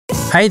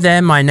Hey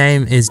there, my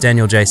name is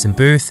Daniel Jason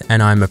Booth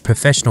and I'm a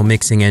professional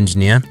mixing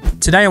engineer.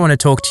 Today I want to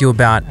talk to you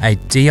about a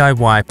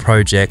DIY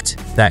project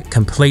that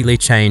completely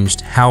changed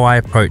how I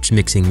approach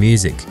mixing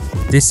music.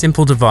 This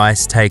simple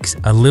device takes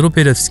a little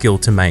bit of skill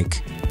to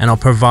make, and I'll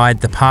provide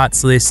the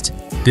parts list,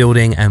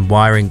 building and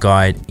wiring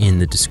guide in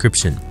the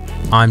description.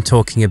 I'm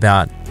talking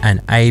about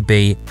an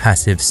AB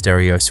passive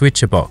stereo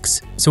switcher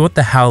box. So what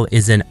the hell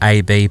is an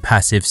AB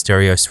passive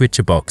stereo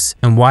switcher box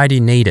and why do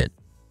you need it?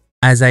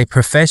 As a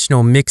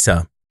professional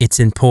mixer, it's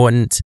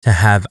important to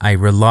have a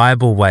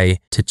reliable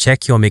way to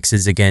check your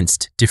mixes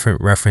against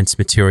different reference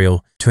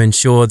material to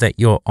ensure that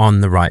you're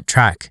on the right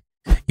track.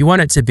 You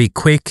want it to be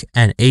quick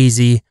and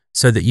easy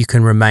so that you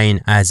can remain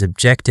as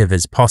objective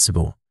as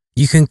possible.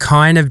 You can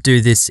kind of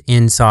do this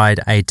inside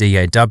a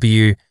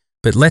DAW,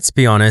 but let's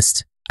be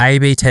honest,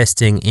 A/B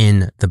testing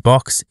in the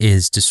box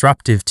is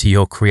disruptive to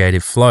your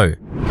creative flow.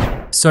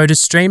 So to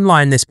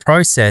streamline this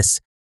process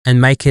and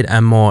make it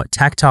a more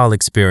tactile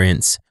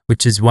experience,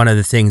 which is one of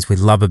the things we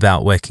love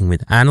about working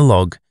with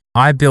analog,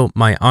 I built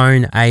my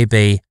own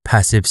AB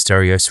passive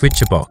stereo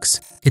switcher box.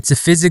 It's a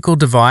physical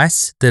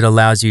device that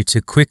allows you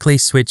to quickly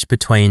switch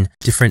between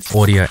different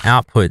audio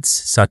outputs,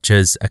 such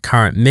as a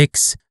current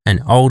mix,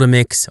 an older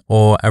mix,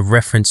 or a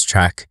reference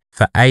track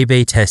for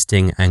A/B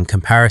testing and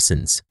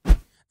comparisons.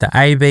 The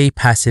AB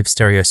passive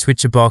stereo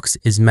switcher box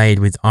is made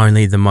with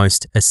only the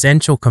most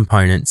essential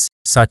components,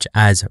 such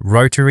as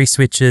rotary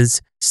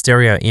switches,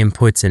 stereo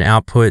inputs and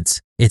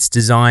outputs. It's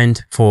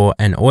designed for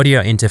an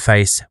audio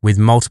interface with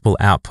multiple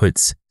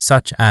outputs,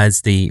 such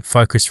as the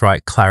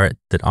Focusrite Claret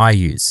that I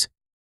use.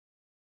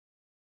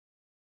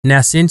 Now,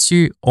 since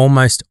you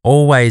almost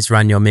always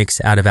run your mix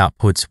out of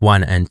outputs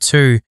 1 and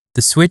 2,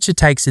 the switcher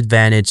takes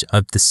advantage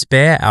of the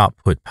spare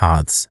output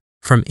paths.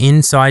 From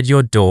inside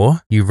your DAW,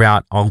 you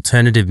route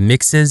alternative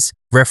mixes,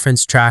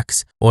 reference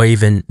tracks, or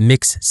even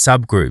mix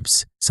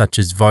subgroups, such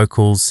as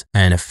vocals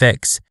and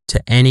effects,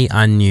 to any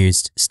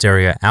unused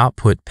stereo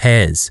output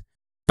pairs.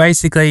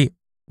 Basically,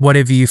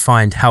 whatever you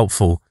find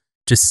helpful,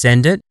 just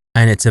send it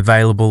and it's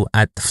available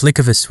at the flick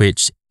of a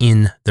switch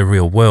in the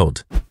real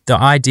world. The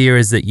idea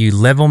is that you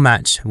level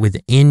match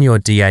within your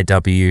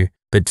DAW,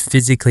 but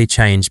physically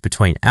change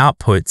between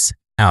outputs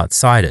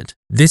outside it.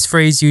 This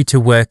frees you to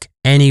work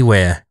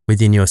anywhere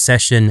within your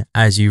session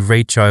as you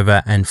reach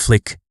over and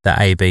flick the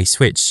AB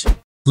switch.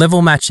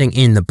 Level matching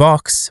in the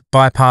box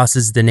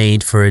bypasses the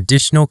need for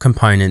additional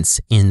components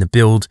in the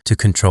build to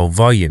control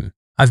volume.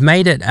 I've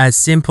made it as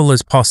simple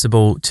as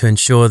possible to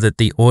ensure that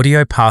the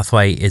audio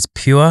pathway is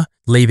pure,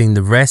 leaving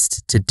the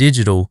rest to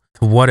digital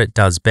for what it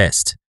does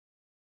best.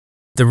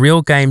 The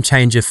real game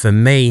changer for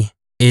me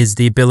is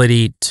the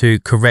ability to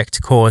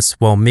correct course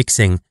while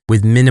mixing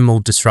with minimal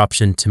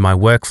disruption to my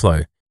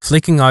workflow.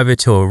 Flicking over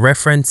to a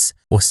reference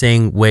or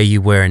seeing where you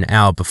were an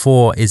hour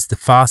before is the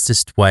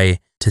fastest way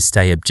to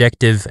stay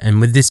objective, and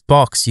with this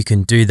box you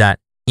can do that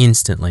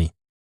instantly.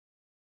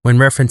 When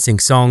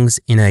referencing songs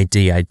in a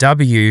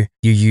DAW, you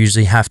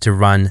usually have to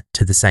run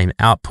to the same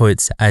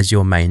outputs as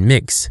your main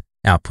mix,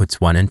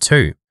 outputs 1 and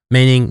 2,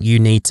 meaning you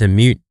need to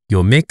mute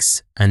your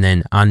mix and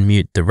then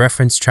unmute the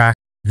reference track,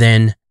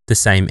 then the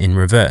same in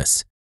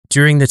reverse.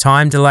 During the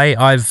time delay,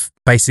 I've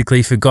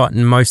basically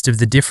forgotten most of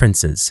the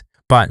differences,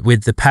 but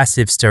with the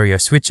passive stereo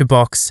switcher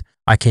box,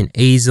 I can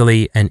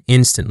easily and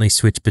instantly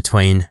switch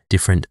between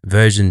different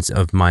versions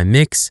of my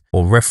mix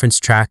or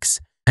reference tracks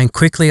and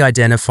quickly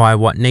identify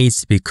what needs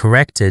to be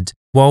corrected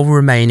while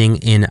remaining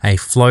in a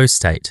flow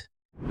state.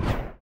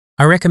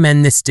 I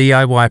recommend this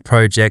DIY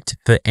project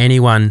for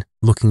anyone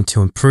looking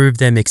to improve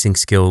their mixing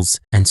skills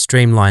and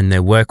streamline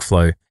their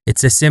workflow.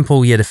 It's a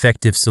simple yet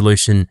effective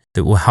solution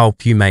that will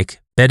help you make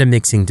better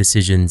mixing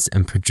decisions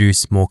and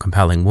produce more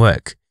compelling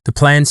work. The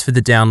plans for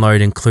the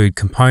download include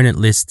component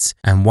lists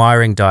and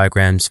wiring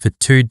diagrams for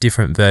 2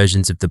 different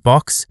versions of the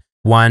box,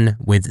 one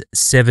with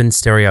 7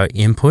 stereo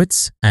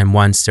inputs and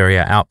 1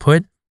 stereo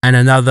output, and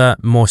another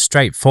more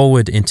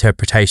straightforward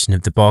interpretation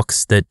of the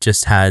box that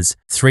just has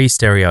 3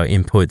 stereo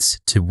inputs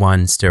to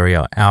 1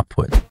 stereo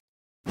output.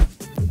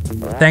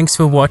 Thanks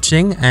for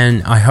watching,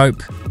 and I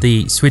hope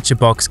the switcher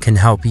box can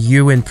help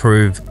you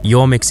improve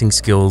your mixing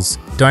skills.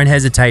 Don't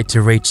hesitate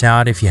to reach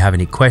out if you have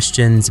any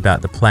questions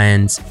about the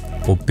plans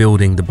or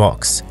building the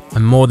box.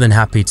 I'm more than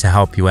happy to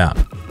help you out.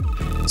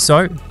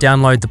 So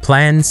download the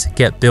plans,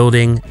 get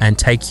building, and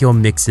take your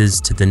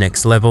mixes to the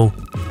next level.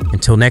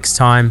 Until next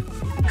time,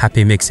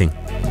 happy mixing.